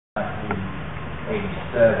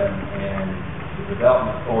1987, and the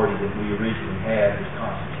development authority that we originally had was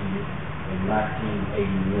constituted in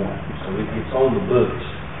 1981. So it's on the books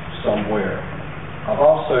somewhere. I've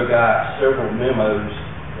also got several memos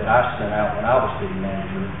that I sent out when I was city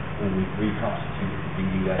manager when we reconstituted the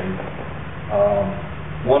DDA.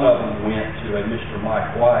 One of them went to a Mr.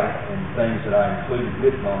 Mike White, and things that I included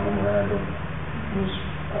with my memorandum was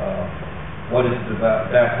what is the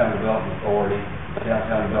Downtown Development Authority,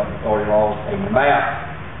 Downtown Development Authority laws, a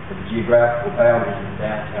map of the geographical boundaries of the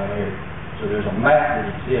downtown area. So there's a map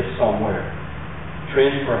that exists somewhere.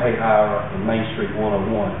 Trends for Hahira and Main Street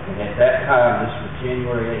 101. And at that time, this was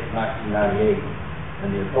January 8, 1998,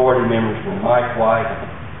 and the authority members were Mike White,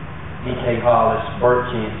 D.K. Hollis,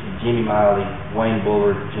 Bert Chancey, Jimmy Miley, Wayne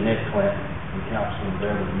Bullard, Jeanette Clinton, and Councilman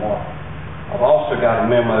Beverly Martin. I've also got a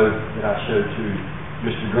memo that I showed to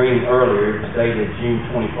Mr. Green earlier. It was dated June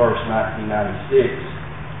 21st, 1996,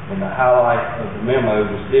 and the highlight of the memo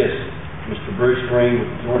was this: Mr. Bruce Green with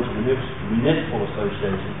the Georgia Municipal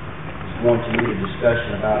Association is going to lead a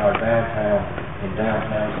discussion about our downtown and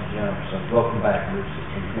downtowns in general. So welcome back, Bruce. It's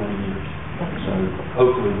been 20 years. So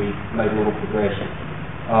hopefully we made a little progression.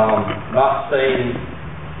 Not saying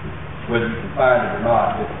whether you can find it or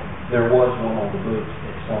not, but there was one on the books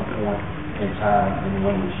at some point in time, and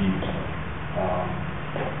one was used.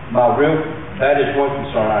 That is one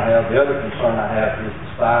concern I have. The other concern I have is the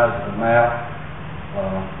size of the map.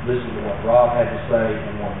 Listen to what Rob had to say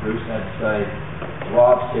and what Bruce had to say.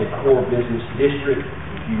 Rob said core business district.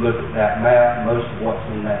 If you look at that map, most of what's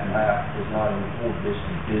in that map is not in the core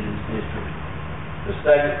business district. The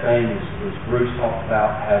second thing is Bruce talked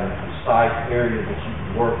about having a concise area that you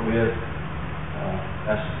can work with.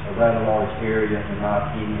 That's a rather large area, in my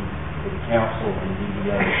opinion, for the council and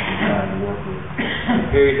DDA to be trying to work with.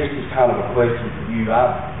 Perry, this is kind of a question for you.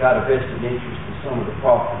 I've got a vested interest in some of the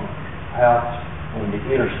property out on the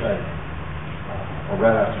interstate, or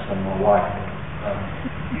rather, I should say my wife.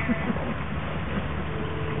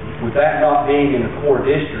 With that not being in the core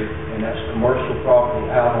district, and that's commercial property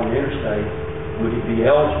out on the interstate, would it be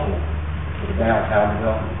eligible for the Downtown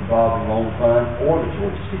Development Revolving Loan Fund or the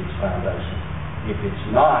Georgia Cities Foundation? If it's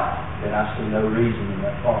not, then I see no reason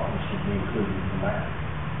that property should be included in the map.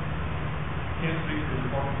 Can't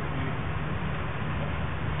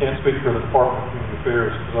speak for the Department of Community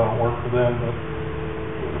Affairs because I don't work for them, but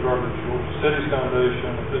with regard to the Georgia Cities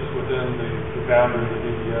Foundation, if it's within the boundary of the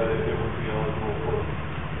DDA, it would be eligible for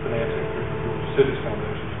financing through the Georgia Cities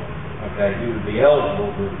Foundation. Okay, it would be eligible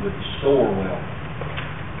with the store well.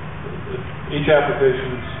 Each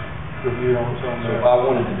application is reviewed on its own. So if I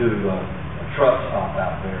wanted to do a truck stop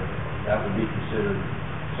out there, that would be considered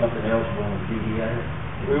something eligible in the DDA?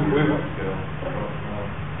 We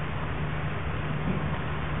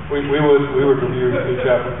would review each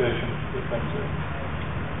application that comes in.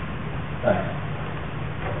 Thanks.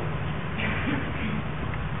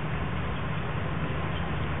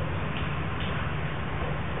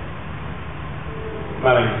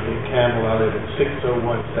 My name is Nick Campbell. I live at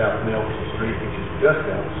 601 South Nelson Street, which is just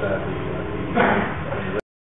outside the